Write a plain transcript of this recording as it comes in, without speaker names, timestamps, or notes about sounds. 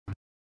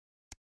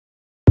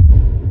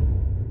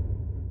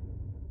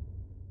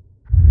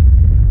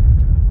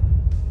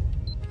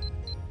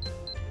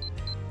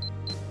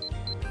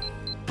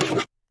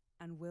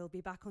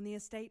be back on the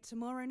estate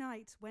tomorrow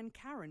night when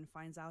Karen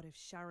finds out if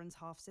Sharon's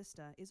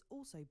half-sister is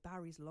also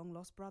Barry's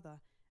long-lost brother,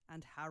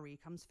 and Harry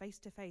comes face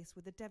to face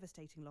with the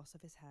devastating loss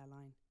of his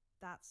hairline.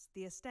 That's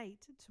The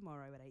Estate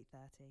tomorrow at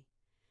 8:30.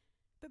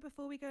 But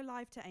before we go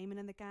live to Eamon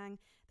and the gang,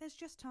 there's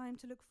just time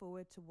to look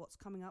forward to what's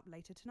coming up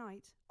later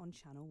tonight on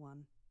Channel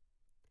 1.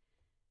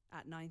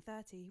 At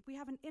 9:30, we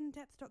have an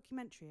in-depth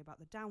documentary about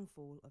the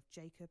downfall of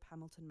Jacob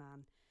Hamilton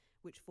Mann,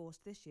 which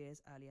forced this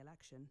year's early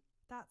election.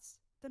 That's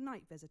The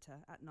Night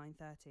Visitor at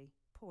 9:30,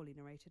 poorly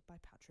narrated by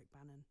Patrick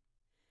Bannon.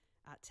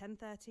 At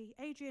 10:30,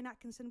 Adrian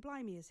Atkinson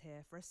Blimey is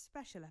here for a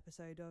special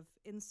episode of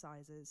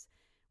Incisors,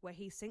 where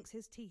he sinks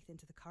his teeth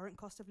into the current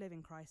cost of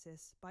living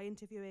crisis by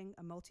interviewing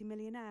a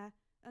multimillionaire,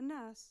 a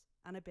nurse,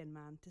 and a bin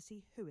man to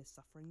see who is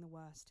suffering the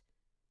worst.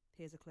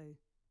 Here's a clue: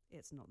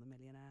 it's not the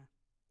millionaire.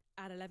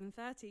 At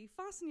 11:30,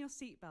 fasten your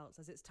seatbelts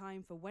as it's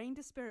time for Wayne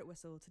de Spirit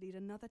Whistle to lead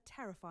another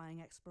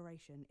terrifying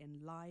exploration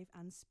in Live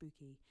and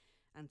Spooky.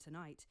 And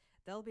tonight,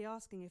 they'll be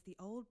asking if the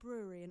old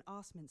brewery in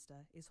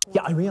Arseminster is haunted.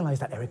 Yeah, I realise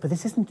that, Eric, but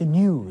this isn't the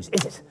news,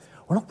 is it?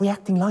 We're not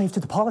reacting live to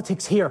the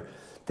politics here.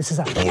 This is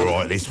a... All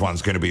right, this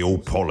one's going to be all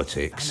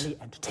politics. Family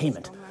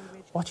entertainment.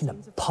 Watching the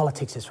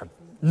politics is for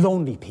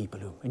lonely people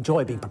who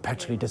enjoy being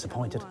perpetually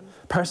disappointed.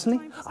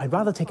 Personally, I'd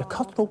rather take a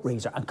cutthroat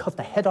razor and cut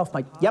the head off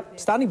my... Yep,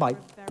 standing by.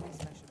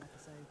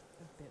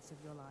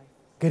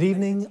 Good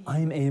evening,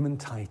 I'm Eamon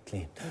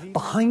Titley.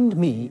 Behind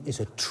me is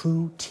a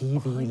true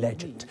TV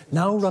legend,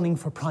 now running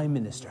for Prime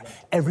Minister,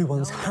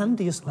 everyone's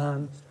handiest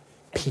man,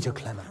 Peter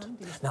Clement.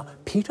 Now,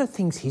 Peter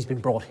thinks he's been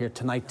brought here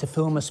tonight to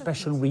film a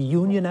special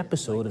reunion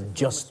episode of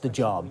Just the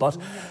Job, but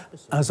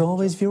as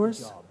always,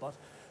 viewers,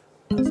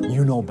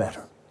 you know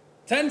better.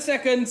 10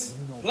 seconds,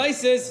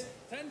 places.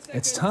 10 seconds.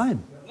 It's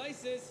time.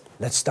 Places.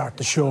 Let's start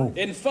the show.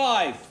 In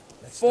 5,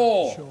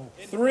 4,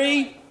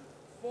 3,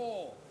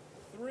 4,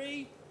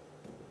 3.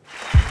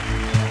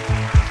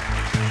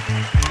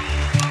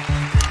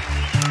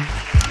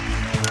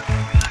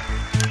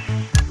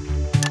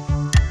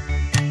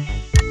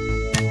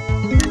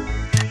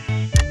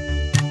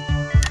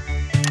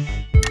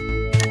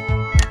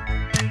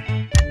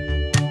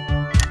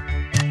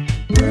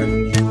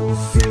 When you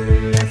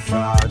feel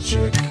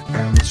lethargic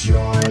and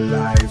your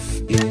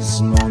life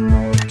is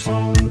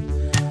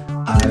monotone,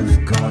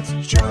 I've got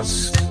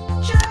just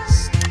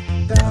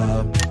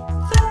the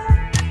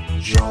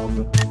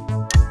job.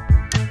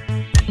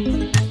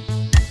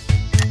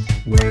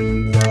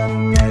 When the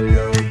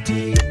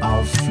melody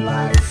of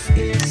life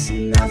is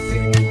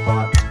nothing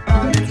but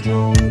a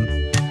drone,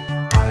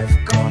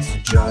 I've got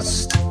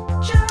just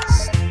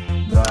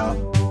the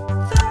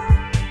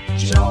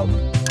job.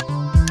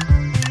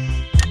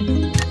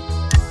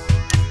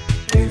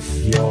 If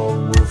your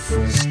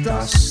woofer's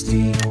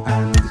dusty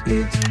and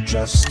it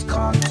just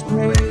can't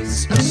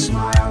raise a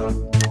smile,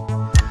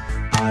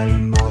 I'll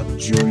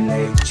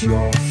modulate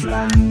your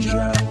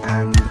flanger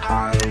and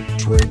I'll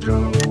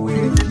twiddle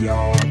with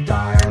your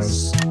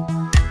dials.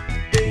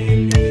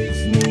 Believe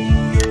me,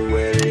 you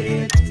will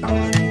hit a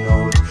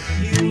note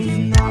you've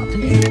not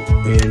hit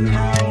in a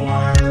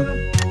while.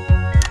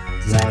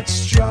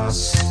 That's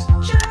just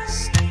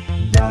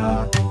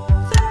the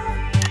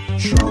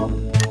job.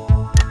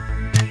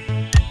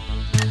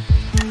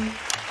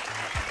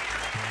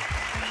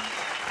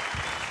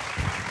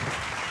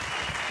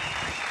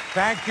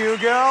 Thank you,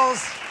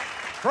 girls.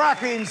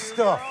 Cracking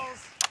stuff.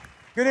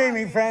 Good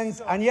evening, friends.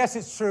 And yes,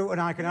 it's true,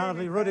 and I can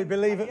hardly really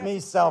believe it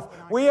myself.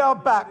 We are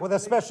back with a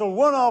special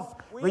one-off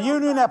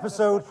reunion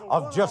episode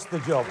of Just the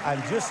Job.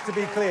 And just to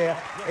be clear,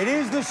 it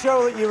is the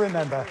show that you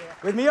remember.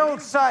 With me old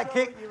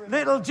sidekick,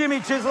 little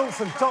Jimmy Chisel,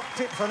 some top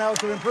tips on how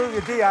to improve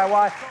your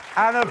DIY,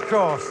 and of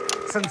course,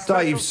 some...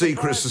 Dave's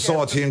Secret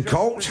Society and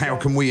Cult, how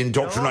can we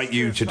indoctrinate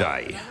you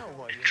today?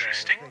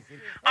 Interesting.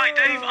 Hi,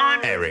 Dave, I'm...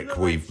 Eric,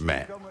 we've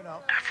met.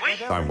 Have we?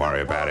 Don't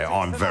worry about it,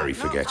 I'm very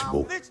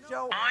forgettable.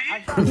 Are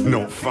you?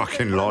 Not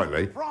fucking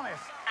likely. Okay,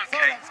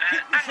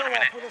 hang on a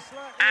minute.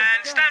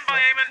 And stand by,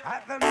 Eamon.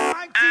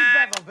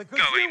 And go,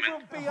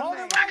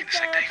 Eamon. Back in a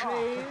sec,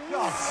 Dave.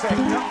 God's sake,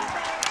 no.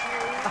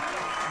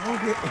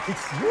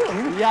 It's you?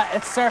 Yeah,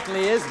 it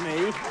certainly is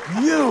me.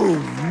 You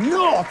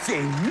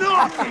naughty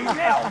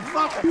little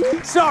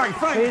fucker. Sorry,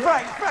 Frank.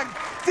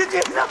 Did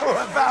you know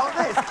about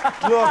this?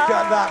 Look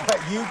at that, but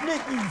you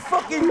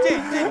fucking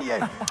did, didn't you?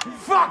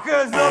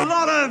 Fuckers, a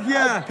lot of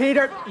you.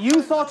 Peter,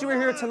 you thought you were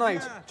here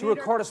tonight to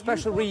record a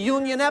special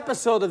reunion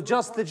episode of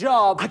Just the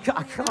Job. I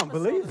can't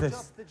believe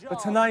this. But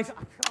tonight,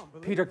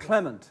 Peter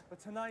Clement,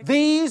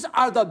 these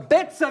are the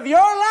bits of your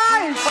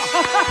life!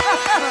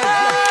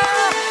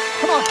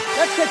 Come on,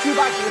 let's get you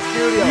back to the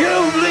studio.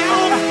 You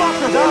little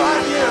fuckers,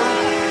 aren't you?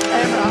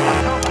 And I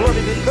can't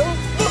bloody be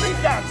bloody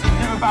dancing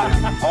you about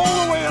all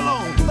the way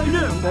along. They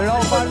do. They're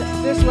all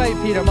this way,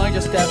 Peter. Mind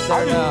your steps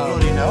there now. I didn't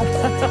bloody know. I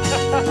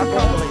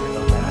can't believe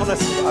it, man.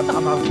 Honestly,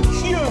 I'm a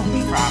huge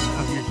fan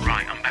of you.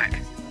 Right, I'm back.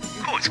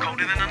 Of course it's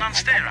colder than a nun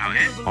stair out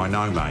here. I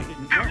know, mate.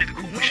 Apparently the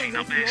call machine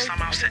up there is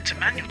somehow set to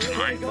manual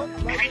tonight.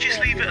 If you just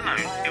leave it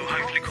alone, it will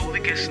hopefully call the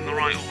guests in the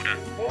right order.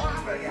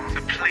 So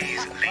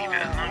please leave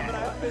it alone.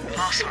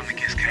 Last time the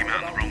guest came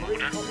out in the wrong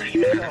order, they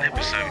even had an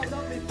episode.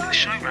 And the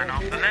show ran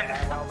half the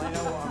length. A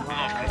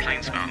lot of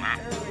complaints about that.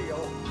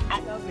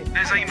 Oh,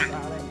 there's Eamon.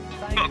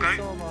 Gotta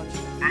go.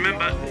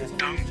 Remember,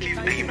 don't give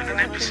Eamon an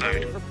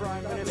episode.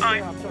 Bye.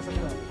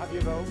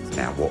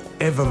 Now,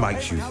 whatever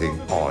makes you think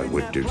I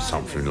would do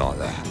something like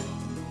that?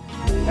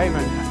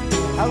 Eamon,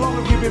 how long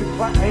have you been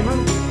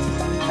Eamon?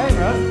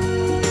 Eamon?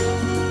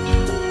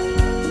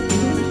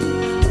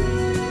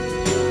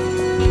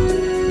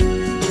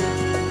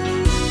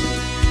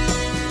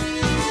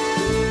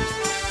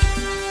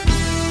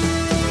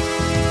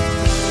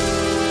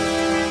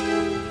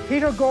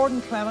 Peter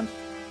Gordon Clement,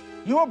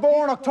 you were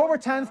born October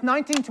 10th,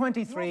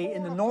 1923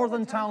 in the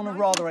northern town of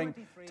Rotherham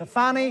to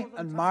Fanny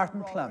and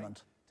Martin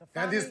Clement.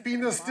 And his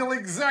penis still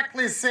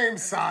exactly same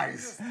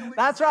size.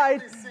 That's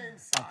right.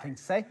 I think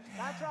so.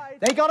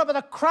 They got up at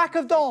the crack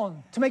of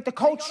dawn to make the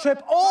coach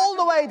trip all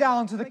the way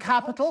down to the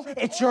capital.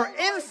 It's your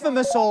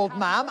infamous old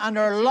mam and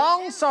her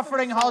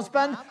long-suffering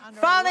husband,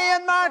 Fanny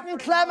and Martin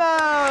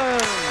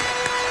Clement.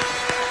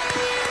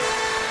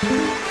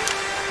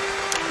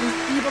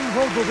 Even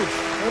Rogovich,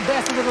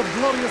 ambassador of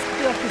glorious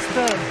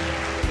Turkestan.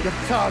 Your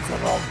cards are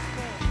wrong.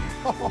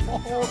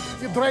 Oh,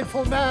 you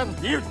dreadful man.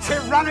 You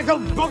tyrannical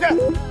bugger!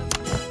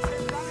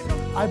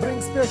 I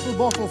bring special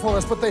bottle for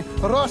us, but they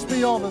rush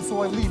me on, and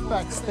so I leave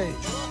backstage.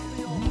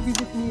 You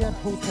visit me at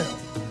hotel.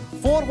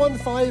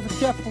 415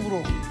 Capitol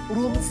Road,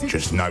 room 6.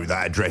 Just note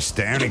that address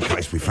down in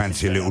case we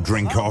fancy a little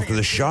drink after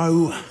the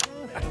show.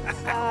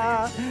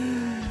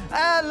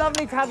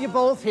 Lovely to have you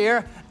both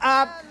here.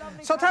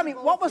 So tell me,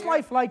 what was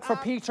life like for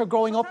Peter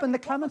growing up in the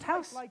Clement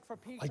house?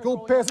 I go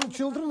peasant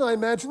children, I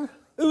imagine.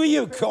 Who are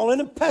you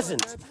calling a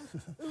peasant?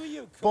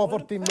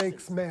 Poverty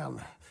makes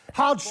man.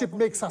 Hardship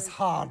makes us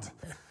hard.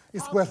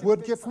 It's where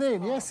word gets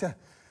name, yes?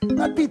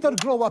 Peter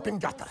grow up in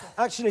gutter.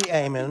 Actually,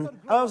 Eamon,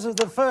 I was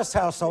the first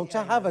household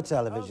to have a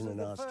television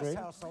in our street.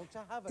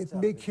 It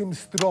make him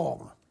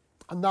strong.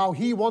 And now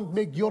he won't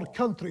make your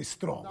country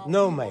strong.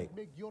 No, mate.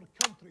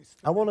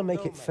 I want to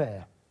make it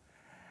fair.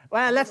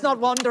 Well, let's not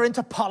wander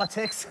into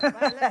politics.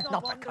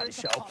 Not that kind of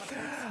show.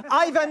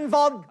 Ivan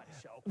von...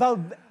 the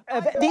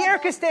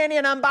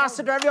Irkistanian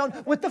ambassador, everyone,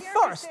 with the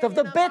first of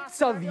the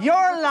bits of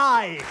your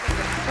life.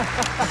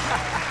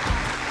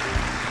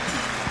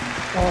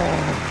 You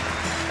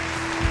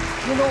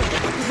know,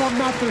 it does not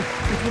matter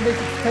if you make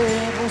it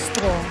fair or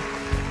strong.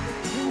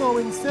 You know,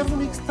 in 7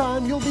 weeks'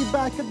 time, you'll be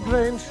back at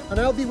Grange, and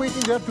I'll be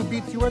waiting there to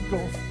beat you at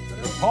golf.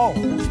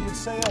 Polls would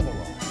say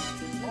otherwise.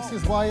 This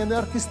is why in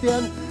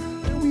Irkistan,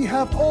 we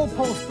have all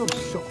posters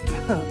shot.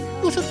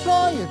 You should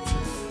try it.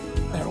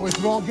 They're always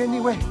wrong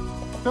anyway.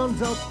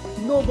 Turns out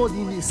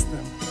nobody missed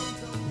them.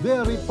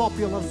 Very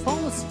popular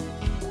policy.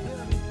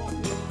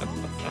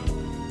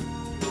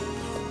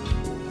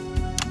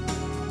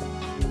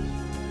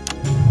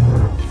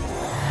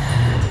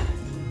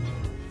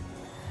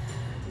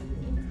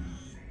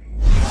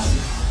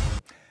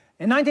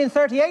 In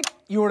 1938,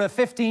 you were a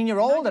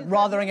 15-year-old at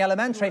Rotherham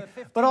Elementary,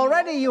 but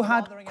already you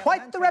had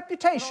quite the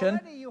reputation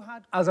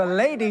as a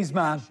ladies'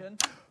 man.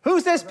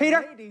 Who's this,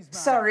 Peter?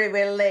 Sorry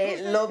we're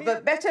late, love,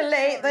 but better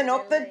late than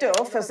up the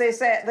duff, as they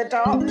say at the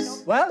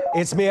docks. Well,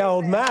 it's me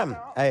old man,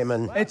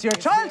 Eamon. It's your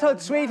childhood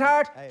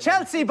sweetheart,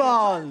 Chelsea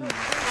Bond.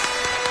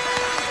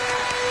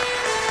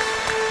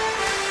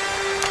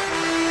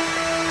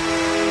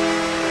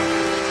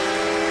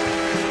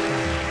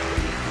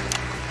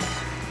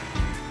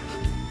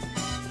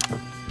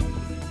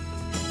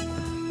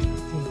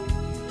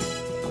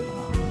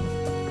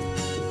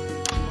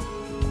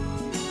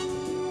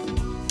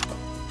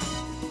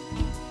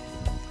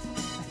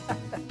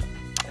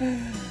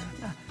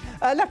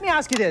 Let me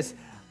ask you this.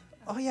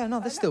 Oh, yeah,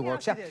 no, this still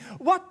works, yeah.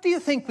 What do you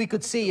think we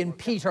could see in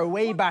Peter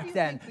way back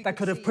then that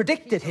could have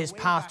predicted his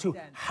path to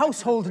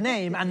household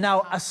name and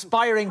now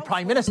aspiring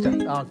Prime Minister?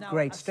 Oh,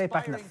 great, straight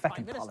back in the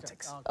feckin'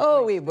 politics.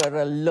 Oh, he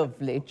were a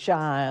lovely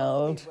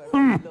child.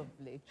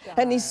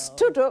 And he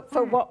stood up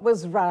for what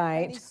was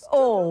right,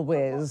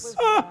 always.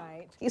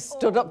 He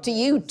stood up to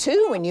you,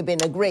 too, when you've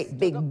been a great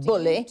big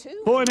bully.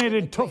 Boy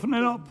needed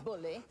toughening up.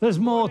 There's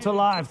more to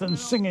life than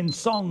singing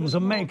songs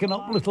and making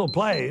up little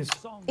plays.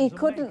 He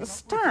couldn't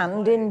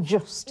stand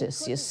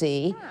injustice, you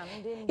see.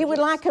 He was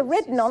like a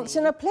red nonce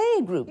in a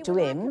playgroup to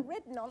him.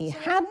 He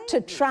had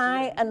to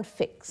try and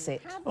fix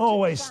it.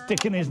 Always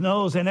sticking his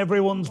nose in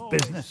everyone's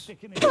business.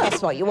 Well,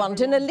 that's what you want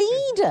in a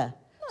leader.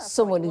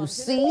 Someone who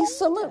sees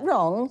something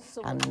wrong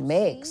and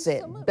makes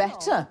it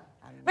better.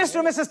 Mr.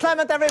 and Mrs.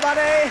 Clement,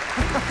 everybody!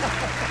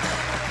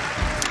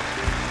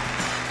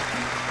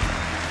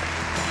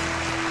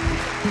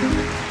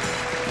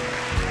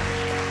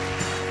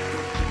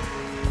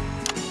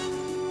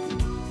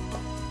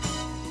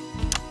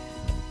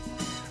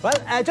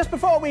 Well, just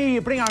before we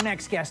bring our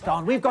next guest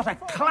on, we've got a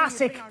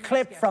classic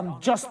clip from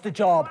Just the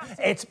Job.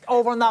 It's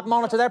over on that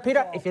monitor there,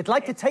 Peter, if you'd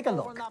like to take a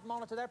look.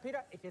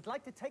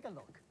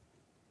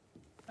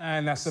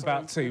 And that's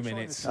about 2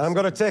 minutes. I'm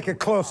going to take a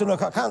closer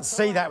look. I can't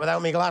see that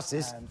without my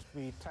glasses. And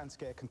we plan to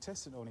get a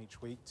contestant on each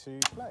week to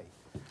play.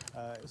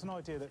 It was an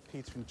idea that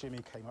Peter and Jimmy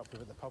came up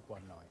with at the pub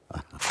one night.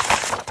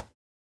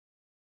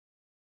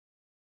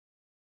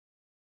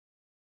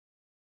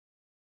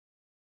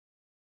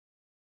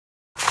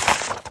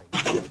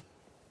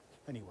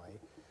 Anyway.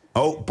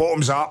 Oh,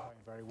 bottoms up.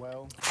 Very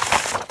well.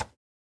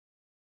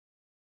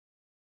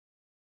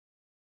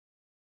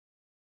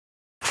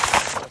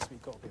 First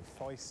week got a bit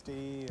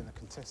feisty, and the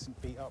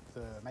contestant beat up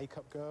the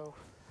makeup girl.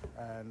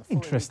 And the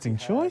Interesting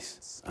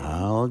choice.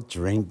 I'll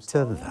drink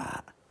to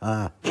that.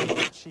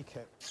 She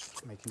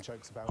kept making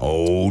jokes about.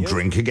 Oh,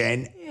 drink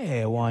again.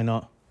 Yeah, why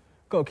not?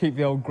 Got to keep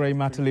the old grey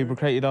matter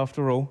lubricated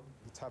after all.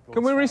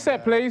 Can we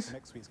reset, please?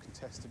 Next week's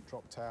contestant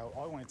dropped out.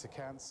 I wanted to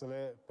cancel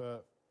it,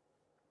 but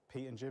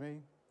Pete and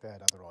Jimmy, they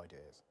had other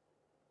ideas.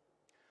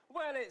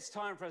 Well, it's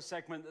time for a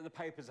segment that the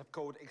papers have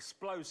called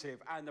explosive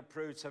and the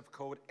prudes have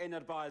called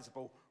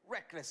inadvisable,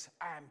 reckless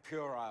and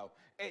puerile.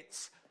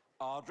 It's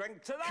I'll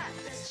drink to that.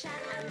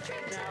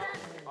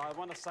 Now, I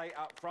want to say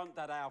up front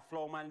that our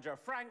floor manager,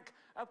 Frank,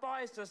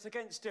 advised us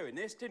against doing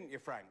this, didn't you,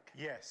 Frank?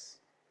 Yes.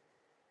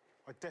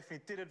 I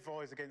definitely did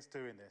advise against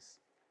doing this.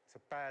 It's a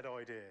bad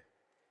idea.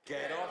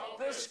 Get off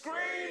the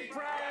screen,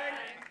 Frank!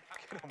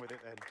 Get on with it,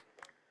 then.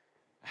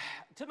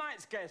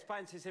 Tonight's guest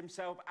fancies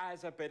himself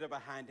as a bit of a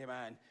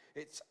handyman.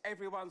 It's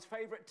everyone's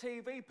favourite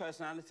TV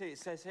personality, it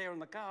says here on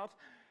the card,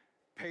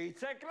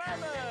 Peter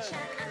Clement.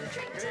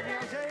 Good evening,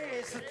 LJ.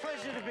 It's a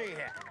pleasure to be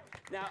here.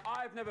 Now,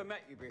 I've never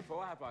met you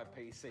before, have I,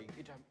 PC?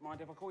 You don't mind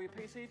if I call you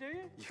PC, do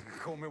you? You can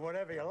call me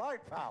whatever you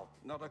like, pal.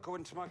 Not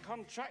according to my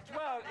contract.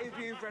 Well, if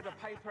you've read a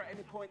paper at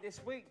any point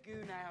this week,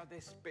 you know how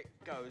this bit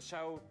goes.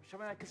 So, shall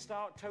we make a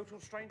start? Total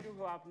stranger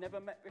who I've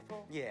never met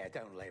before? Yeah,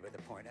 don't labour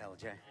the point,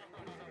 LJ.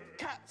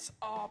 Cats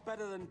are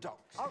better than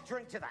dogs. I'll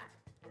drink to that.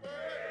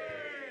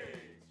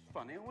 It's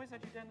funny, I always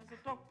had you down as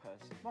a dog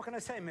person. What can I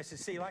say? Mrs.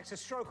 C likes a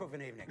stroke of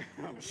an evening.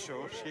 I'm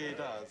sure she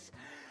does.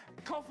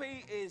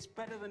 Coffee is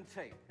better than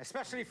tea.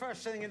 Especially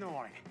first thing in the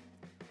morning.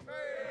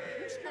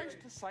 You're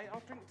supposed to say,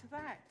 I'll drink to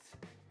that.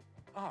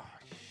 Oh,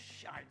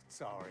 shite,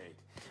 sorry.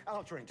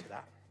 I'll drink to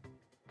that.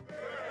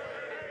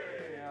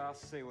 Yeah, I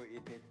see what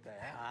you did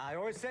there. I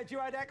always said you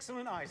had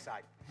excellent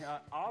eyesight.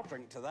 I'll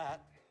drink to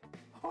that.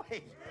 Oi,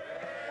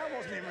 that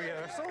wasn't in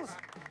rehearsals.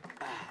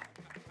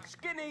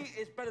 Skinny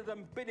is better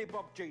than Billy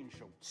Bob jean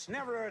shorts.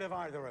 Never heard of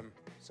either of them.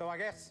 So I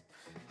guess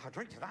I'll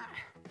drink to that.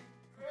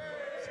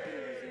 Skinny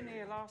was in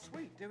here last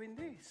week doing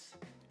this.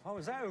 Oh,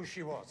 is that who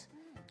she was?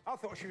 I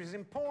thought she was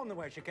in porn the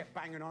way she kept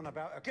banging on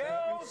about her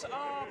Girls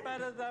are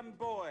better than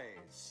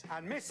boys.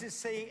 And Mrs.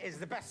 C is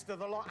the best of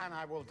the lot, and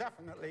I will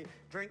definitely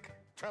drink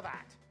to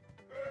that.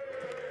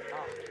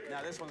 Oh,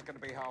 now this one's going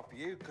to be hard for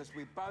you, because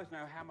we both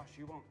know how much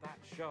you want that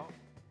shot.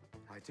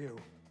 I do.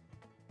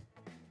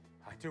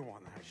 I do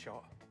want that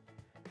shot.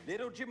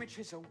 Little Jimmy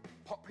Chisel,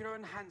 popular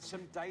and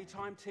handsome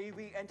daytime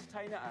TV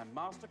entertainer and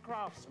master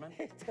craftsman.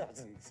 It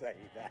doesn't say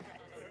that.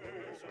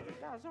 That's what it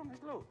does,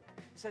 honest, look.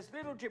 It says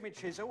Little Jimmy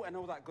Chisel and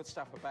all that good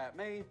stuff about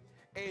me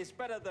is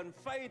better than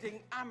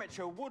fading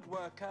amateur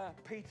woodworker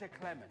Peter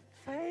Clement.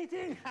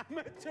 Fading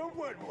amateur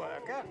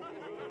woodworker? Yeah,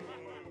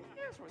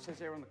 that's what it says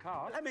here on the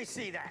card. Let me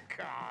see that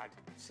card.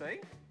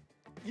 See?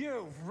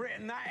 You've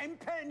written that in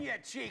pen, you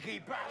cheeky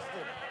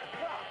bastard.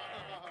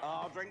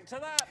 I'll drink to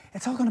that.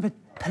 It's all gone a bit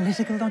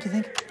political, don't you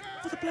think?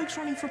 Well, the bloke's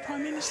running for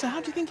Prime Minister.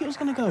 How do you think it was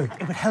going to go?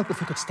 It would help if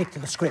we could stick to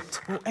the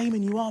script. Well,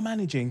 Eamon, you are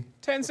managing.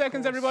 10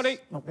 seconds, everybody.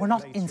 No, we're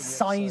not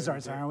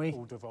incisors, are we?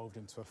 All devolved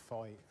into a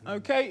fight.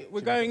 OK, we're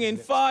going in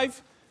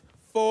 5,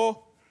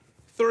 4,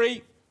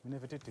 3. We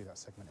never did do that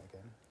segment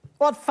again.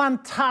 What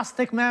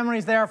fantastic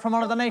memories there from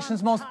one of the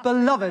nation's most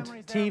beloved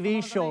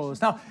TV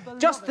shows. Now,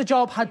 Just the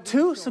Job had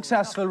 2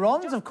 successful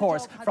runs, of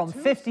course, from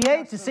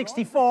 58 to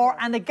 64,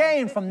 and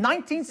again from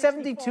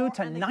 1972 to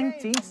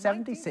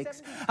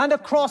 1976. And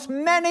across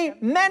many,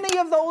 many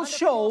of those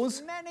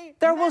shows,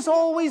 there was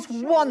always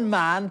one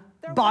man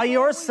by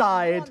your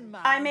side.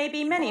 I may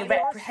be many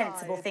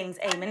reprehensible things,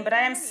 Eamon, but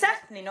I am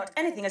certainly not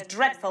anything as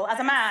dreadful as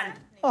a man.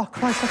 Oh,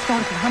 Christ, that's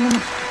Jonathan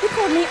Hammond. You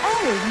called me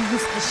early, you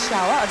useless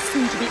shower of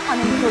soon-to-be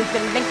unemployed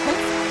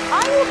delinquents.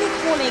 I will be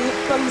calling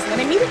Bozeman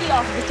immediately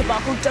after this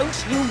debacle,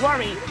 don't you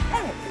worry.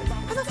 Eric,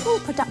 have a full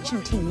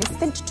production team is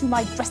sent to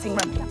my dressing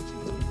room.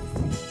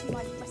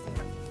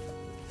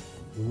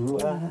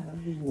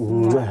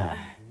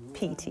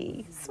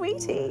 Petey,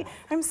 sweetie,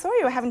 I'm sorry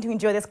you're having to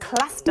enjoy this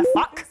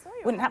clusterfuck.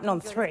 Wouldn't happen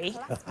on 3.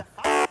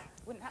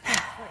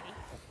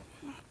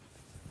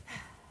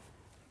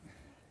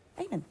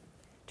 Eamon,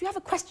 do you have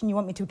a question you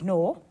want me to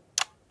ignore?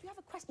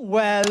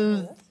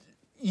 Well,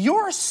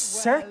 you're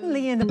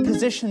certainly in a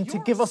position to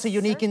give us a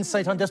unique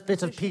insight on this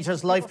bit of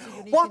Peter's life.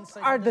 What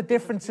are the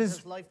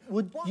differences,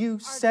 would you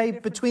say,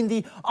 between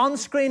the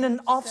on-screen and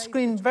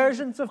off-screen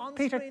versions of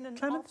Peter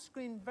Clement?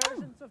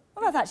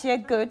 Well, that's actually a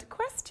good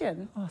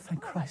question. Oh,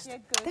 thank Christ.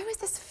 There was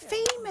this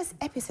famous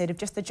episode of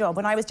Just the Job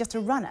when I was just a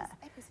runner.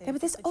 There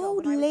was this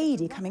old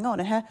lady coming on,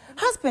 and her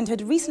husband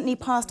had recently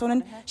passed on,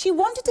 and she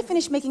wanted to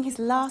finish making his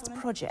last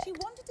project.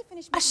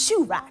 A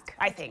shoe rack,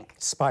 I think.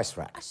 Spice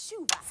rack. A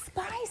shoe rack.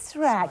 Spice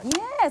rack,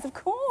 yes, of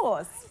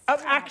course.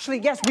 Actually,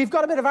 yes, we've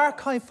got a bit of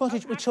archive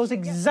footage which shows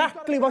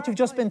exactly what you've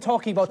just been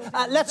talking about.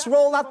 Let's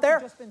roll that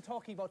there.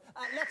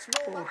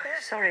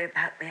 Sorry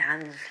about my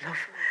hands, love.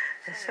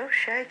 They're so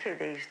shaky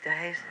these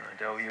days. Oh,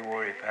 don't you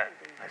worry, Pet.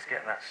 Let's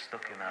get that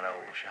stuck in that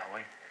hole, shall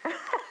we?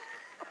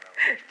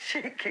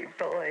 Cheeky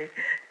boy.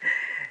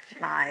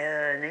 My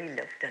Ernie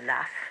loved a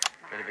laugh.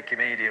 Bit of a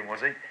comedian,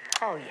 was he?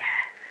 Oh, yeah.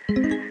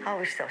 I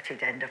always thought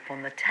he'd end up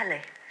on the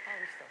telly.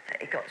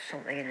 That he got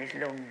something in his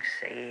lungs,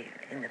 see,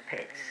 in the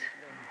pits.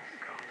 Oh,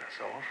 God, that's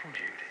awful,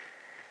 Judy.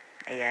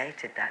 He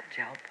hated that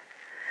job.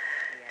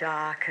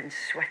 Dark and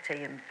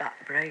sweaty and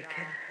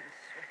back-breaking.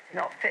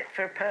 Not fit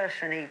for a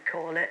person, he'd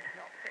call it.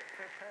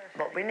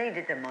 But we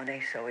needed the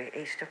money, so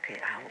he stuck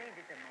it out.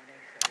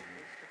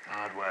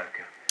 Hard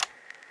worker.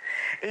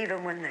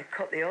 Even when they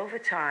cut the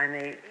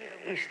overtime,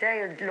 he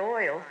stayed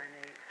loyal.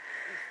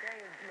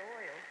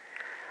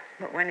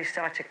 But when he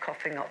started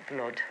coughing up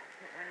blood,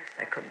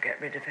 they couldn't get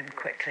rid of him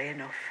quickly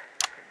enough.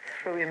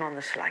 Threw him on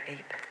the slag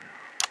heap.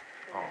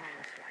 Oh.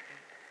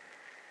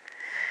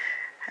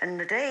 And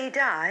the day he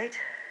died,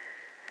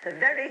 the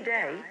very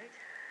day,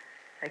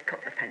 they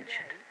cut the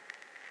pension.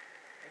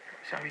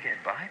 So we getting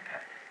by,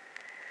 Pet?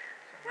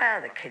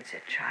 Well, the kids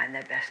are trying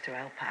their best to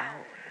help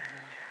out.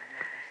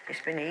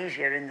 It's been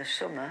easier in the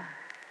summer,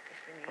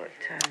 but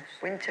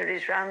winter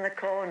is round the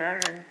corner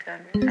and...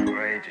 It's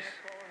outrageous.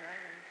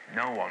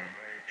 No one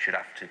should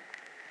have to.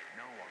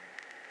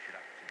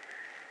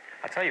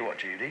 I tell you what,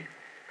 Judy,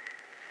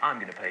 I'm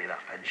going to pay you that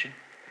pension.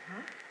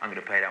 I'm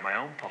going to pay it out of my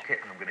own pocket,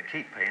 and I'm going to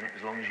keep paying it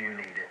as long as you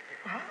need it.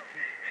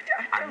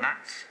 And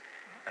that's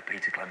a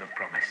Peter Clement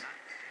promise.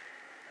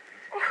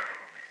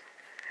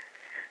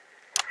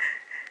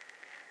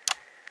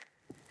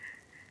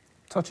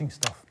 Touching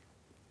stuff.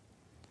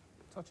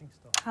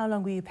 How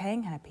long were you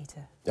paying her,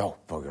 Peter? Oh,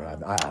 bugger,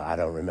 I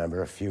don't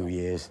remember, a few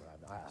years.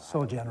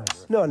 So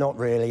generous. No, not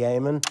really,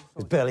 Eamon. It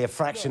was barely a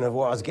fraction of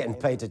what I was getting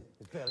paid to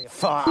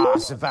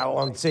farce about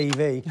on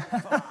TV.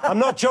 I'm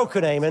not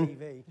joking,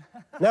 Eamon.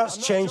 Now it's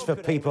changed for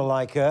people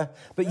like her.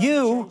 But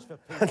you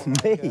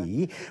and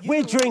me,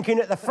 we're drinking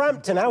at the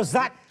Frampton. How's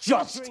that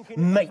just,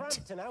 mate?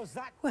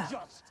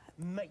 Well,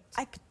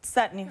 I could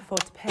certainly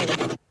afford to pay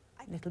a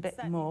little bit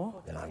more.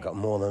 Then I've got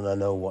more than I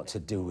know what to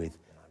do with.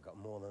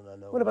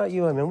 What about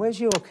you, Eamon? Where's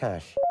your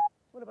cash?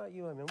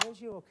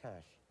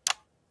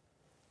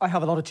 I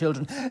have a lot of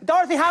children.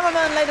 Dorothy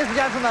Hammerman, ladies and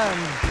gentlemen.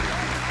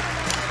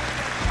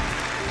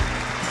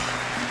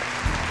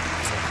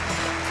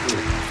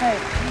 Hey,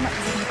 how much is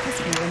it going to cost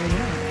me when you're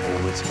young?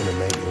 Oh, it's going to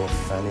make your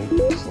fanny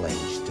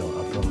clench, don't I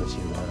promise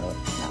you that. Oh,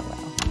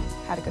 well,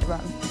 had a good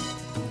run.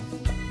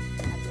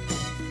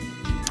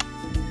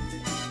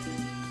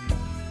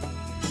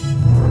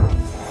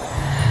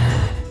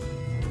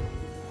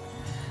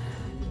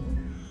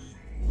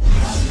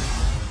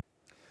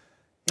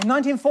 In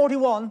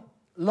 1941,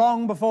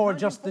 long before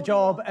Just the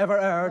Job ever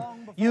aired,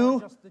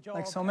 you,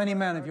 like so many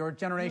men of your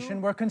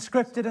generation, were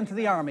conscripted into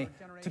the army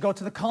to go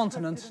to the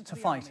continent to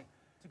fight.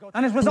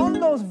 And it was on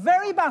those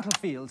very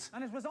battlefields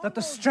that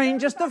the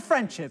strangest of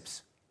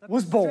friendships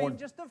was born.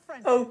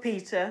 Oh,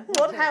 Peter,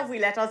 what have we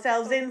let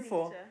ourselves in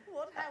for?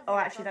 Oh,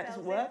 actually, that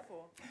doesn't work.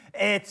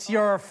 It's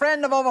your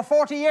friend of over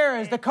 40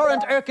 years, the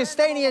current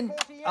Irkistanian...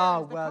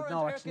 Oh, well,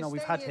 no, actually, no,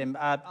 we've had him.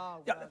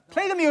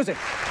 Play the music.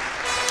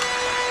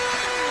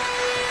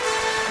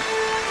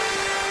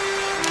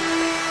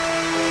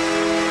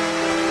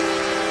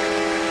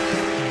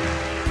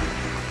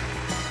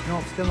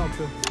 No, still not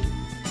true.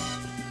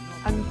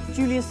 I'm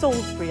Julia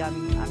Salisbury.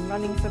 I'm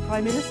running for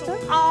Prime Minister.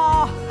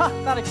 Ah,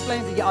 that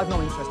explains it. Yeah, I've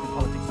no interest in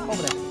politics.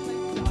 Over there.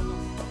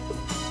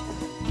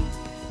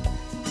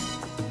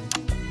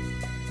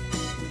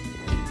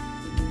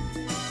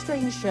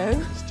 Strange show.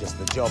 It's just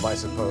the job, I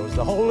suppose.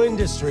 The whole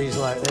industry's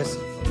like this.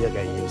 You'll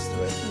get used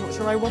to it. I'm not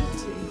sure I want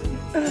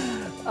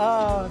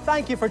to.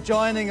 Thank you for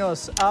joining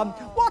us.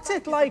 What's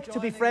it like to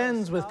be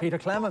friends with Peter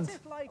Clement?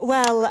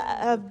 Well,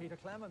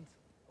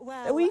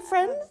 are we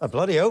friends? I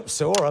bloody hope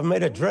so, or I've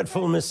made a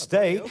dreadful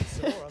mistake.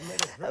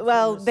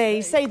 Well,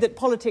 they say that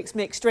politics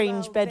make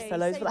strange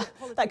bedfellows, but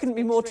that couldn't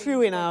be more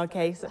true in our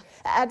case.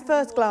 At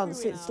first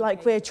glance, it's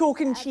like we're chalk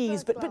and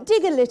cheese, but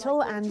dig a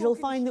little and you'll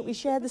find that we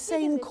share the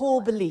same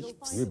core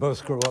beliefs. We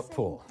both grew up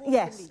poor.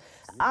 Yes.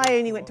 I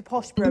only went to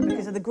Poshborough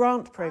because of the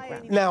grant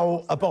programme.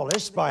 Now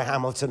abolished by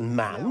Hamilton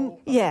Man.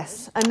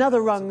 Yes,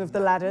 another rung of the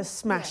ladder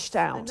smashed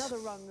out.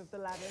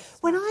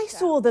 When I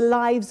saw the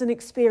lives and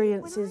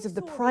experiences of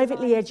the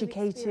privately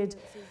educated,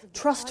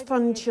 trust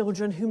fund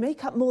children who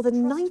make up more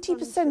than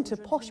 90%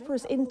 of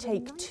Poshborough's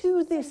intake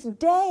to this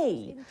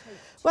day,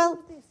 well,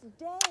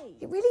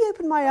 it really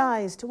opened my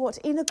eyes to what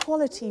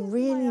inequality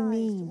really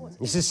means.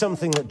 This is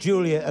something that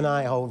Julia and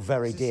I hold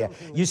very dear.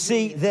 You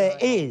see, there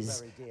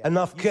is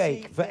enough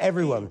cake for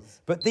everyone,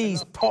 but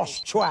these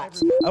posh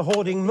twats are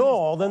hoarding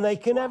more than they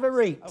can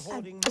ever eat.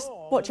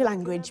 Watch your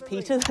language,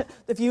 Peter.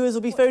 The viewers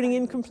will be phoning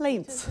in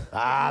complaints.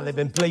 Ah, they've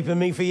been bleeping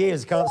me for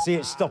years. Can't see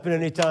it stopping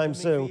any time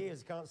soon.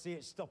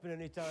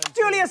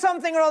 Julia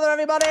something or other,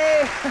 everybody!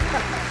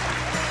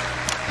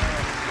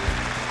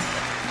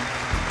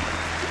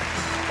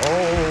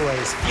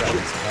 Always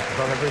friends, but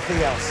above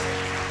everything else.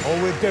 All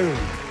we're doomed.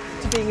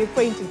 To being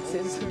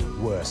acquaintances.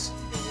 Worse.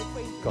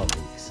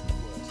 Colleagues.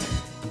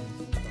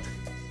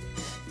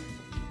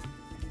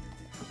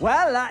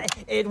 Well,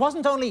 it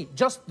wasn't only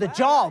just the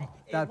job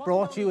that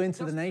brought you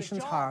into the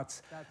nation's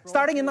hearts.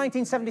 Starting in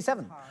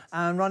 1977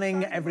 and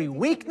running every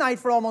weeknight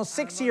for almost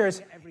 6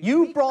 years,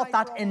 you brought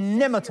that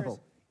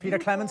inimitable Peter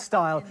Clement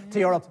style to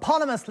your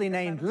eponymously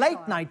named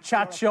late-night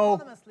chat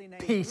show,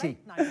 Petey.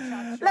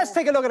 Let's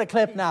take a look at a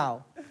clip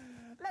now.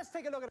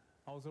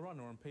 I was a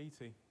runner on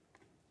PT.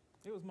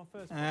 It was my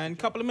first. And a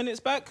couple of minutes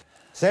back.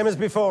 Same as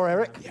before,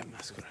 Eric. Yeah,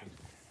 that's great.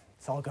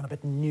 It's all gone a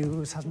bit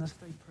news, hasn't it?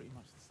 Stayed pretty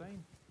much the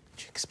same. What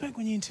do you expect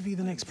when you interview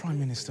the next Prime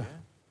Minister?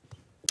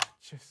 I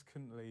just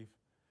couldn't leave.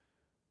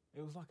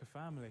 It was like a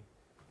family.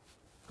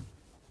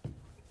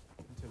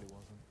 Until it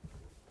wasn't.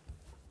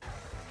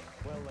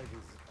 Well,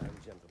 ladies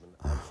and gentlemen,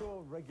 I'm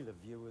sure regular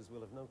viewers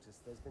will have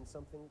noticed there's been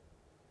something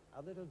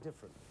a little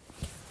different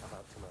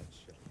about tonight's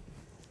show.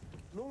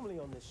 Normally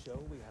on this show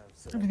we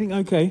have... Everything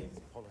okay?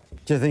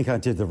 Do you think I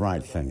did the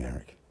right thing,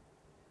 Eric?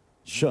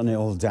 Shutting it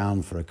all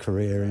down for a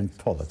career in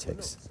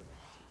politics.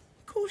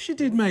 Of course you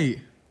did,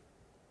 mate.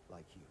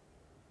 Like you.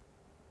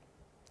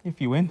 If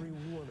you win.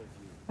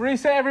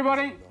 Reset,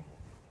 everybody.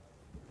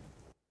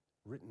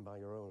 Written by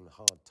your own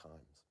hard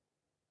times.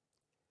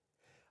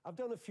 I've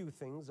done a few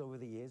things over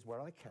the years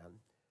where I can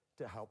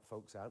to help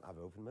folks out. I've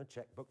opened my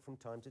checkbook from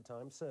time to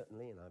time,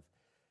 certainly, and I've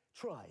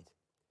tried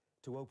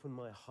to open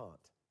my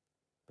heart.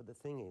 But the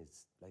thing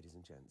is, ladies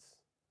and gents,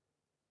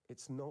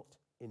 it's not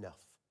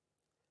enough,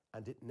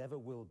 and it never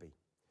will be.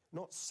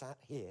 Not sat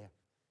here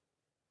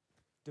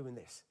doing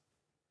this.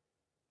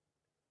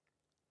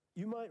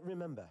 You might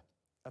remember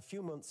a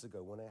few months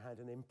ago when I had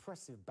an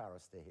impressive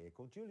barrister here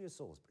called Julia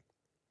Salisbury.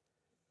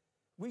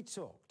 We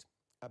talked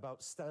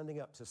about standing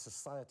up to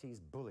society's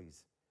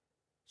bullies.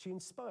 She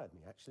inspired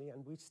me, actually,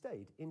 and we've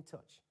stayed in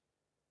touch.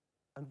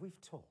 And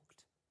we've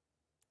talked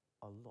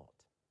a lot.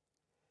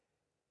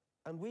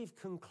 And we've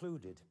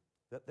concluded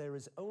that there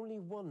is only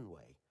one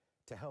way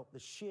to help the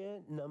sheer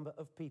number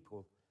of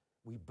people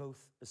we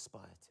both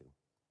aspire to.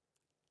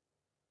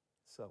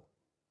 So,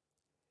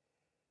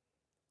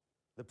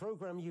 the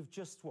program you've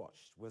just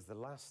watched was the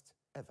last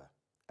ever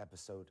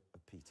episode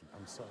of PT.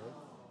 I'm sorry,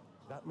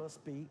 that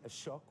must be a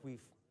shock.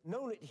 We've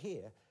known it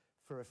here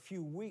for a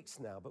few weeks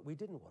now, but we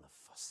didn't want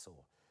a fuss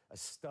or a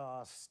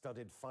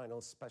star-studded final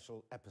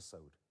special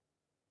episode.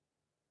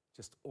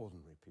 Just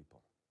ordinary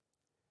people.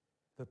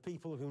 The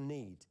people who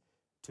need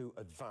to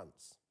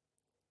advance.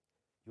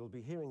 You'll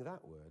be hearing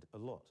that word a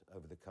lot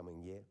over the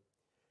coming year.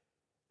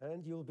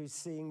 And you'll be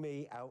seeing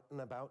me out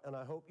and about, and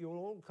I hope you'll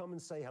all come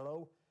and say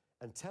hello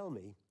and tell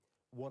me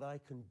what I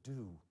can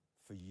do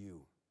for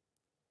you.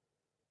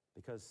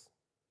 Because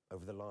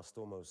over the last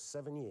almost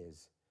 7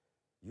 years,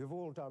 you've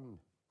all done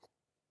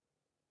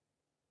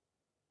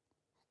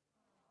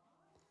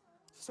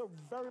so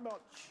very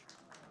much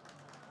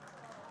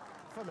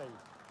for me.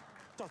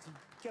 Dottie,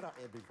 get up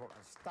here before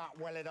I start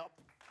welling up.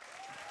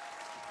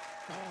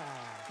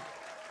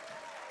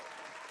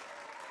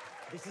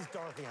 This is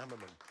Dorothy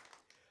Hammerman,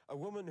 a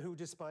woman who,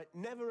 despite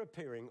never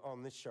appearing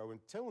on this show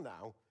until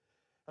now,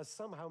 has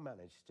somehow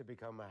managed to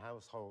become a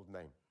household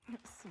name.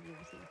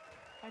 Sweetie,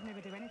 I'd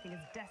never do anything as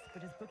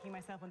desperate as booking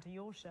myself onto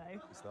your show.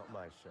 It's not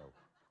my show,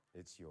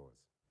 it's yours.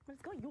 Well,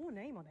 it's got your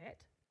name on it.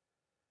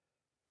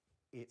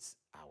 It's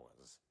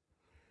ours.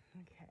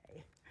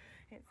 Okay,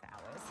 it's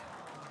ours.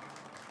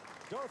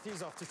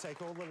 Dorothy's off to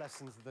take all the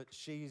lessons that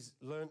she's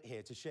learnt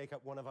here to shake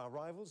up one of our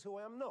rivals who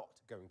I am not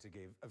going to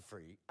give a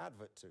free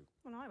advert to.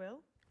 Well, I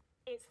will.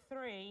 It's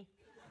 3.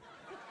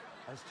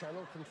 As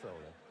channel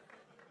controller,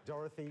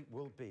 Dorothy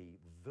will be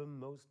the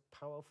most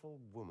powerful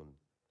woman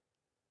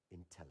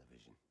in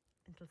television.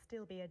 It'll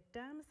still be a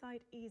damn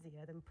sight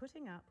easier than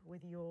putting up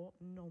with your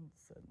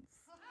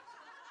nonsense.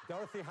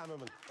 Dorothy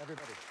Hammerman,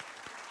 everybody.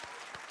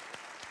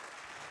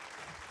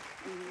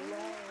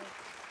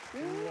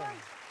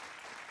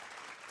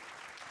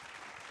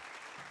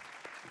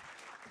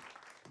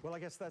 Well, I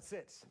guess that's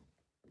it.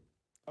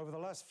 Over the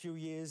last few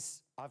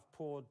years, I've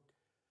poured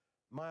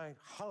my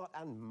heart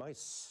and my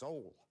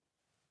soul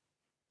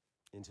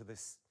into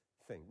this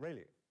thing.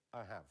 Really, I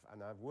have.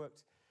 And I've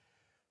worked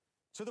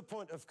to the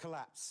point of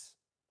collapse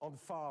on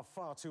far,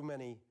 far too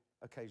many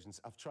occasions.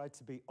 I've tried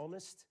to be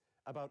honest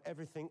about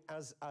everything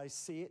as I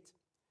see it.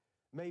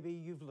 Maybe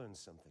you've learned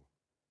something.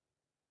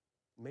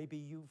 Maybe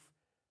you've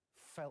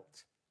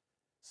felt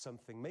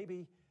something.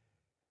 Maybe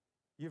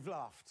you've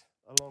laughed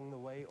along the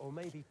way, or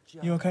maybe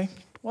just... You okay?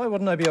 Why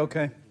wouldn't I be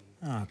okay?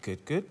 Ah,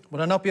 good, good. Would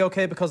I not be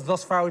okay because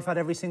thus far we've had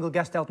every single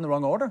guest out in the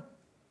wrong order?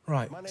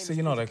 Right, so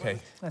you're not okay?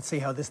 Let's see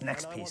how this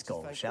next piece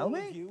goes, shall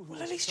we?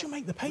 Well, at least you'll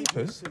make the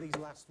papers.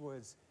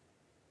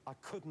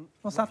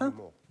 What's that then?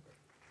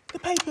 The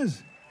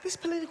papers. This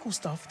political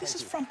stuff, this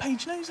is front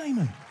page news,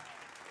 Eamon.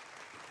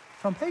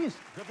 Front pages.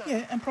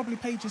 Yeah, and probably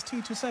pages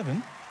 2 to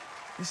 7.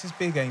 This is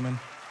big, Eamon.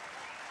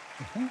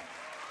 You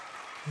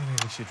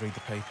really should read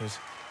the papers.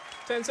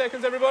 10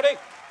 seconds, everybody.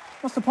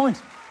 What's the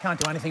point? Can't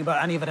do anything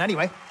about any of it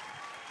anyway.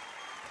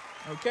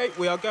 Okay,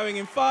 we are going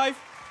in 5,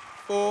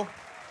 4,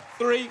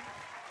 3.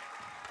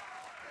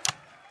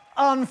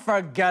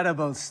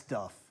 Unforgettable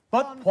stuff.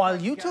 But while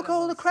you took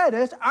all the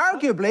credit,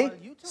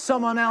 arguably,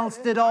 someone else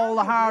did all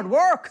the hard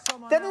work,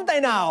 didn't they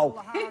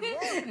now?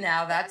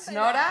 Now that's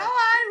not how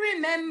I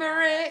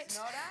remember it.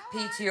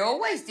 Petey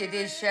always did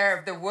his share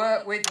of the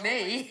work with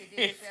me,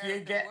 if you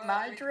get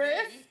my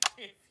drift.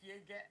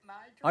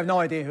 I've no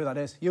idea who that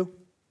is. You?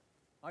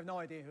 I've no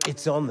idea who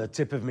It's on the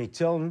tip of me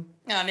tongue.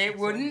 And it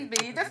wouldn't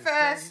be the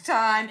first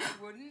time. Did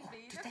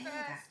they hear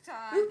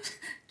that? Oops,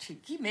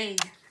 cheeky me.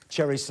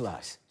 Cherry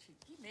slice.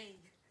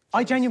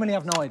 I genuinely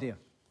have no idea.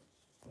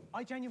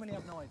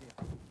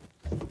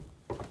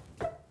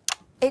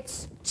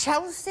 It's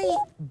Chelsea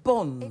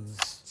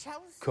Buns.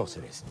 Of course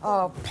it is.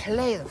 Oh,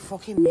 play the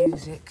fucking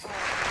music.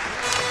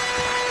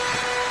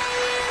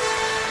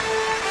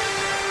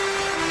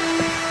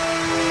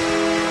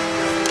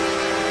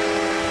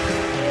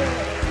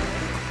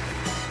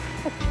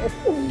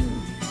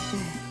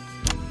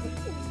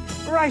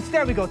 Right,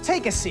 there we go.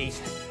 Take a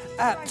seat.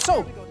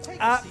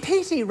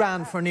 Petey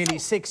ran for nearly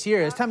 6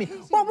 years. Tell me,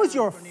 what was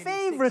your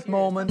favourite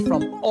moment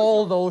from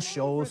all those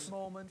shows?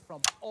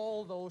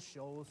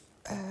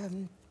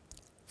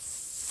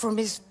 From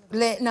his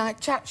late-night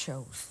chat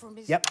shows.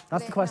 Yep,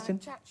 that's the question.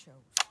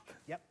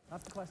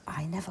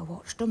 I never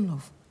watched them,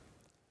 love.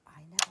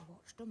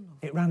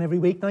 It ran every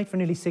weeknight for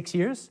nearly 6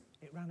 years.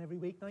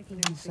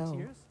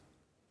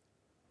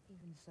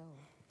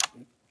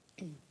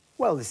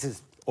 Well, this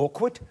is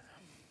awkward.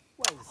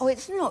 Oh,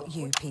 it's not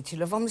you, Peter,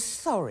 love. I'm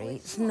sorry,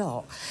 it's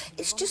not.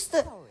 It's just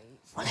that,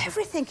 well,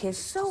 everything is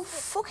so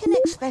fucking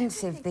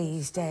expensive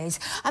these days.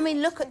 I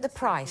mean, look at the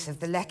price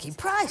of the lecky.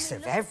 Price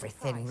of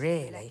everything,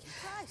 really.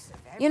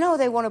 You know,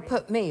 they want to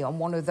put me on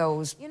one of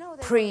those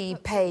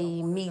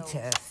prepay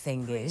meter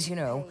thingies, you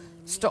know,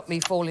 stop me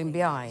falling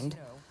behind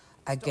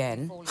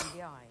again.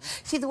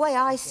 See, the way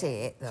I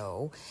see it,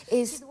 though,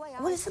 is,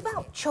 well, it's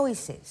about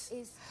choices.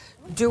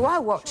 Do I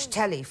watch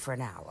telly for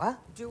an hour,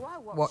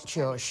 watch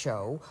your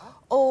show,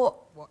 or,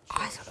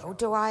 I don't know,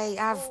 do I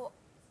have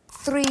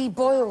 3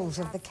 boils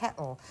of the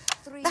kettle?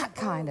 That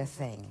kind of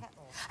thing.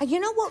 And you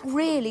know what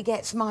really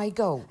gets my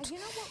goat?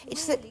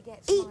 It's that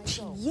each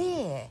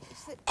year,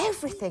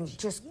 everything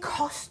just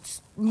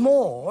costs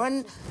more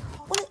and,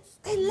 well,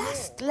 they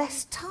last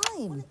less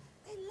time.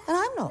 And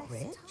I'm not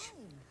rich.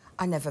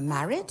 I never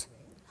married.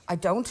 I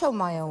don't own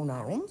my own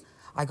home.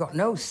 I got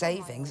no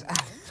savings.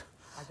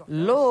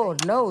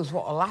 Lord knows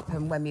what'll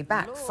happen when my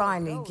back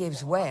finally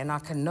gives way and I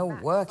can no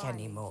work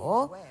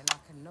anymore.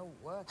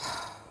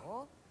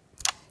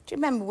 Do you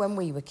remember when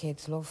we were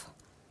kids, love?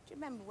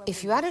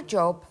 If you had a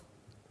job,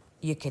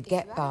 you could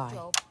get by.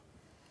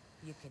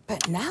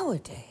 But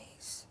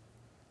nowadays,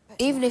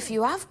 even if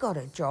you have got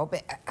a job,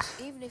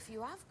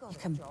 you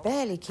can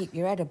barely keep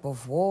your head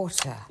above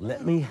water.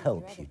 Let me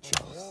help you,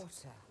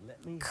 Chels.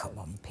 Come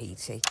on,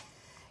 Petey.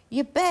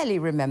 You barely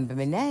remember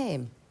my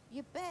name.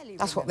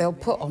 That's what they'll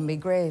put on me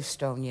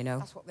gravestone, you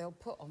know.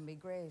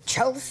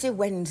 Chelsea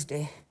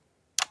Wednesday.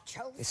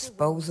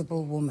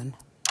 Disposable woman.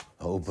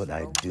 Oh, but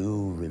I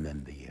do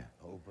remember you.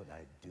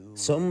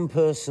 Some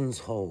persons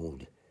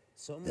hold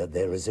that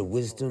there is a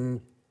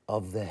wisdom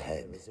of the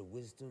head.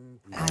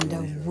 And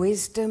a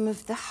wisdom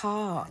of the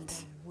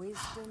heart.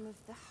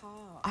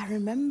 I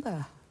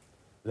remember.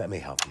 Let me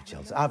help you,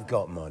 Chelsea. I've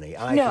got money.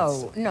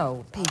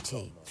 No,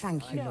 Petey.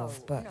 Thank you, love,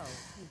 but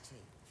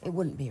it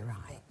wouldn't be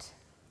right.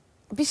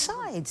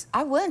 Besides,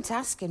 I weren't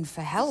asking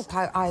for help.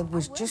 I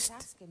was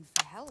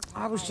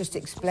just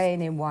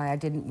explaining why I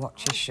didn't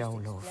watch your show,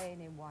 love.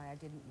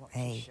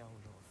 Hey,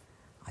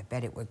 I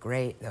bet it were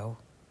great, though.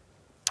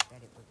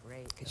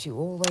 Because you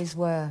always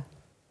were.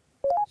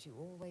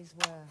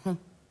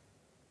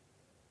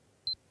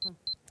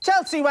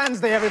 Chelsea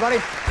Wednesday, everybody.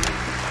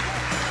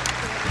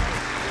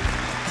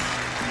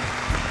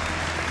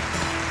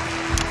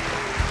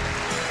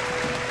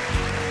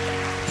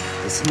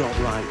 It's not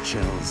right,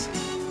 Chels.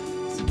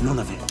 None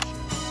of it.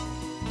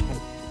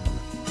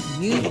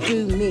 You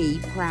do me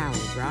proud,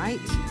 right?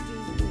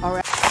 Or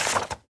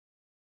else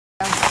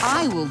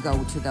I will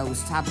go to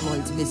those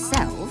tabloids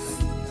myself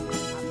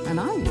and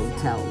I will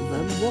tell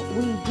them what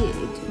we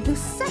did the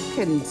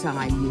second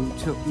time you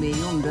took me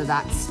under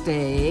that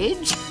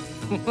stage.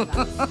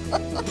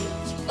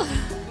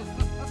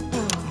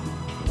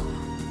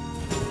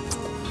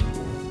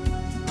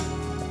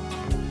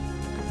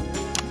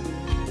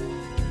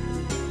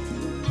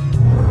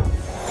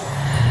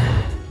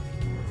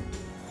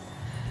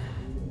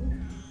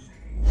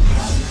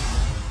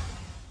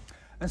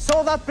 And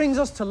so that brings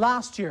us to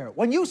last year,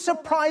 when you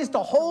surprised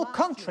the whole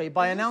country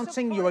by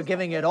announcing you were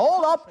giving it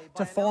all up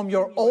to form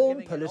your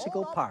own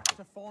political party.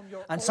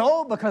 And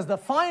so, because the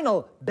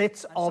final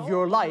bits of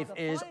your life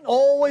is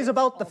always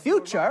about the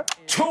future...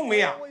 Tune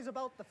me up!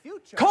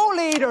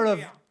 Co-leader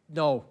of...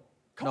 No,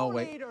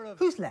 wait.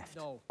 Who's left?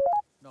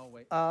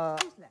 Oh,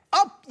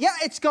 yeah,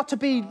 it's got to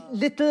be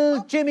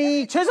little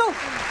Jimmy Chisel.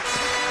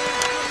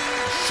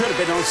 Should have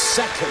been on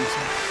second.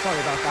 Sorry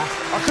about that.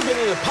 I could have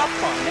been in the pub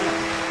by now.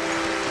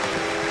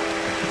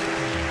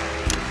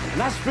 And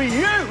that's for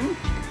you.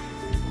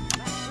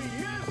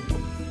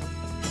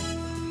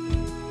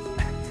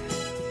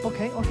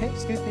 Okay,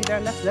 excuse me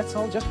there. Let's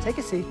all just take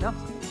a seat now.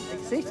 Take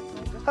a seat.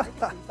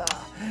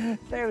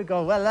 There we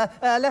go. Well,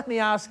 let me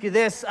ask you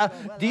this.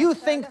 Do you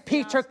think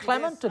Peter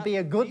Clement to be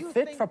a good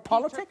fit for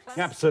politics?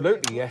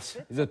 Absolutely, yes.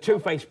 He's a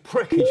two-faced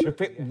prick. He should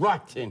fit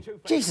right in.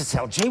 Jesus,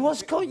 LG,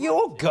 what's got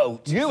your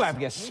goat? You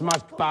have, you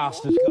smug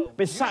bastards.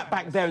 Been sat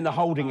back there in the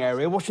holding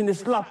area watching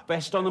this love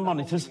fest on the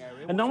monitors,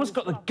 and no one's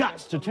got the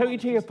guts to tell you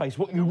to your face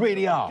what you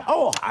really are.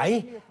 Oh,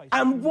 aye?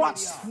 And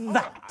what's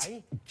that,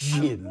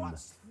 Jim?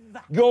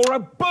 You're a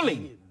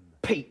bully,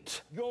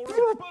 Pete.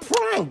 You're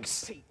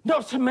pranks.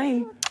 Not to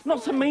me.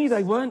 Not to me,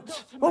 they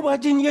weren't. Well, why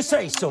didn't you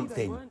say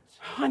something?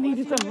 I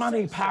needed the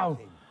money, pal.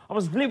 I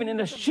was living in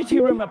a shitty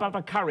room above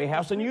a curry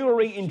house and you were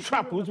eating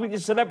truffles with your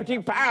celebrity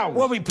pals.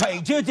 Well, we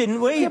paid you,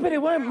 didn't we? Yeah, but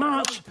it weren't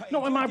much.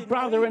 Not with my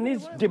brother and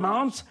his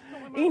demands.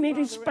 He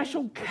needed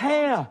special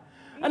care.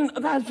 And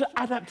those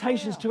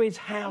adaptations to his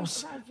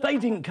house, they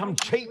didn't come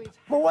cheap.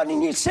 Well, why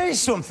didn't you say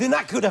something?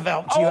 That could have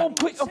helped you. Oh,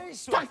 put your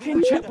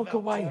fucking checkbook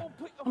away.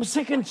 I'm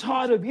sick and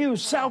tired of you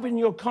salving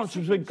your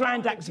conscience with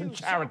grand acts of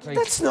charity.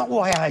 That's not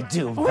why I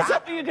do that. What's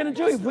that you're going to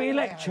do if we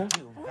lecture?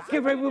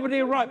 Give everybody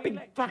a right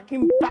big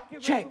fucking back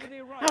check.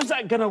 How's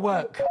that going to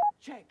work?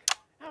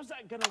 How's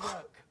that going to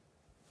work?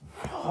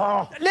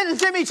 Oh. Little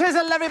Jimmy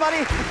Chisel,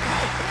 everybody.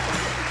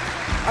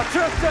 I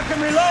trust I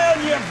can rely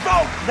on your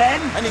vote,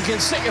 then. And you can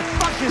stick your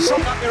fucking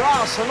sock up your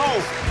arse and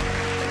all.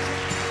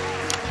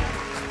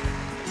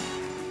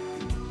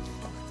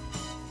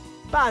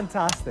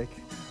 Fantastic.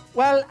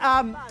 Well,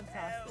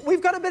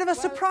 we've got a bit of a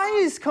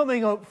surprise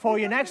coming up for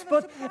you next,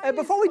 but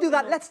before we do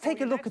that, let's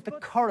take a look at the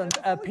current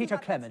Peter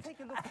Clement.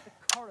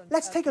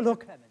 Let's take a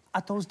look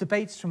at those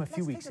debates from a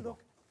few weeks ago.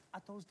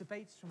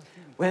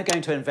 We're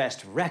going to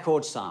invest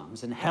record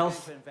sums in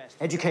health,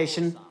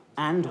 education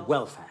and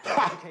welfare.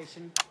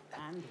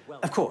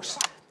 Of course,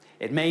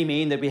 it may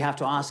mean that we have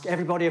to ask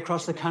everybody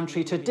across the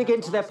country to dig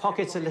into their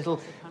pockets a little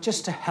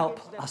just to help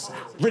us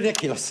out.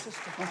 Ridiculous.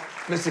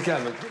 Mr.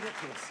 Clement,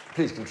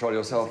 please control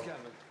yourself.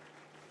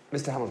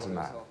 Mr. Hamilton,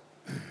 man.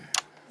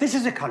 This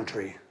is a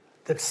country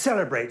that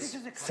celebrates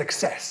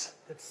success,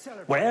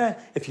 where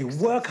if you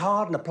work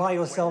hard and apply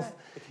yourself,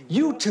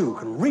 you too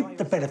can reap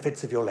the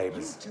benefits of your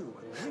labours.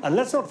 And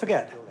let's not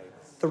forget,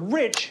 the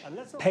rich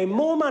pay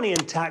more money in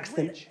tax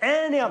than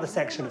any other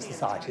section of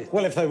society.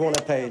 Well, if they want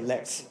to pay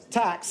less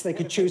tax, they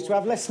could choose to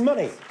have less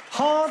money.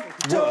 Hard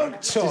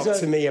Don't talk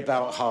to me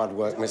about hard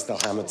work, Mr.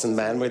 Hamilton,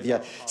 man, with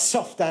your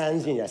soft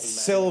hands and your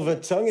silver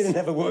tongue. You've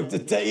never worked a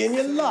day in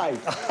your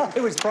life.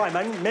 I was Prime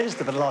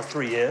Minister for the last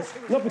 3 years.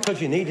 Not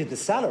because you needed the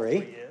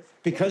salary,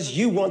 because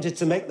you wanted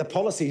to make the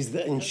policies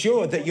that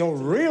ensured that your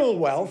real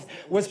wealth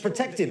was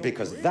protected,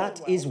 because that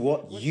is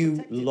what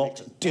you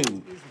lot do.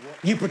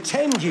 You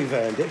pretend you've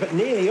earned it, but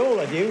nearly all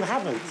of you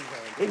haven't.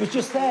 It was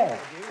just there,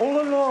 all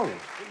along.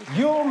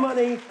 Your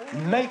money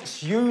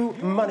makes you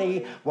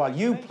money while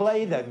you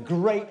play the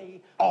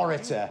great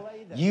orator.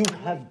 You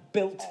have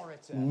built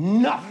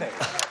nothing.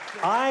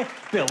 I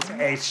built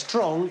a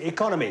strong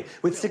economy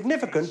with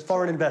significant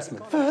foreign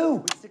investment. For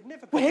who?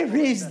 Where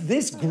is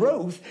this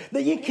growth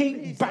that you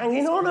keep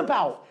banging on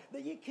about?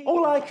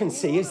 All I can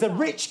see is the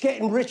rich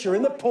getting richer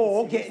and the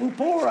poor getting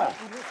poorer.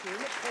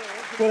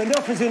 Well,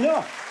 enough is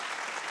enough.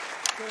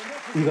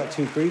 You got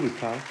too greedy,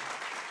 pal.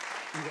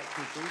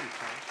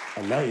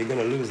 And now you're going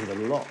to lose it a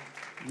lot.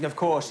 Of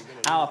course,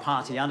 our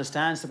party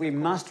understands that we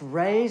must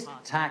raise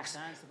tax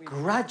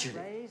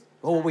gradually,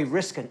 or we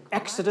risk an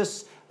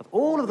exodus of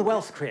all of the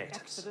wealth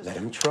creators. Let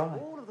them try.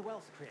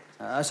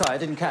 Sorry, I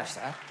didn't catch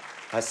that.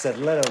 I said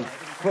let them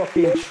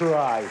fucking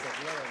try.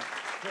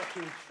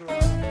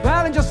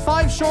 Well, in just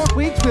 5 short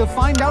weeks, we'll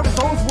find out if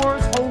those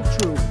words hold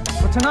true.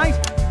 But tonight,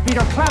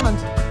 Peter Clement,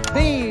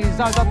 these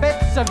are the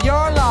bits of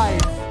your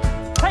life.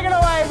 Take it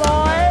away,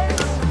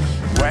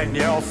 boys! When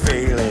you're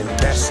feeling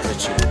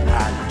destitute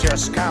and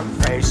just can't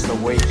face the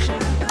week,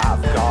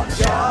 I've got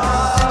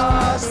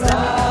just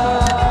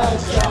a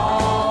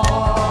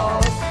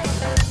job.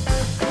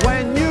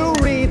 When you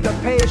read the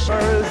papers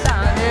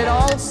and it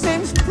all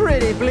seems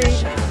pretty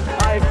bleak,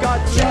 I've got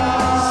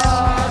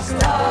just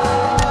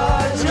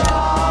a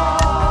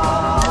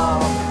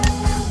job.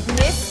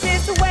 This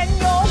is when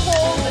your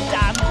walls are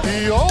damp.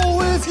 He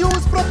always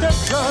use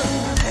protection.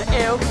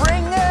 He'll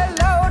bring a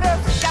load of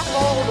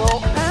scaffold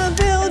up and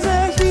build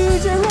a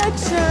huge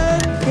erection.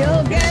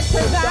 He'll get a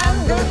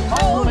damn good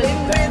polling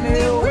when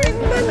they win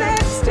the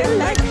next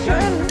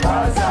election.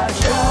 'Cause I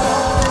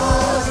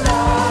just a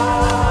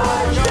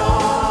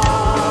job.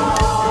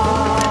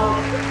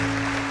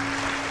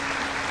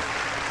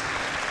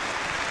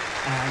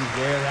 And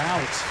we're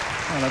out.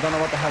 Well, I don't know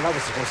what the hell that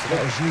was supposed to be.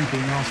 That was you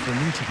being asked for an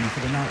interview for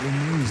the nightly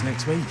news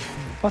next week.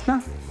 What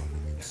now?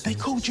 They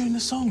called you in the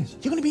song.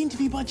 You're going to be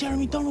interviewed by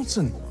Jeremy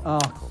Donaldson. Oh,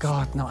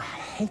 God, no. I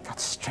hate that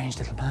strange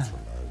little man.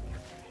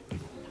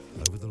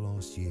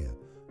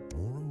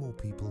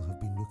 people have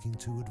been looking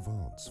to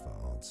advance for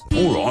answers.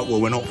 All right,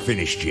 well, we're not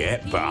finished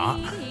yet, but...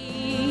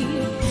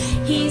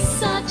 He's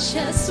such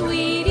a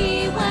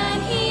sweetie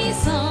when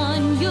he's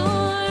on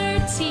your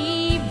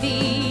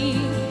TV.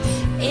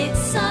 It's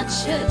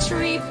such a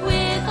treat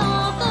with all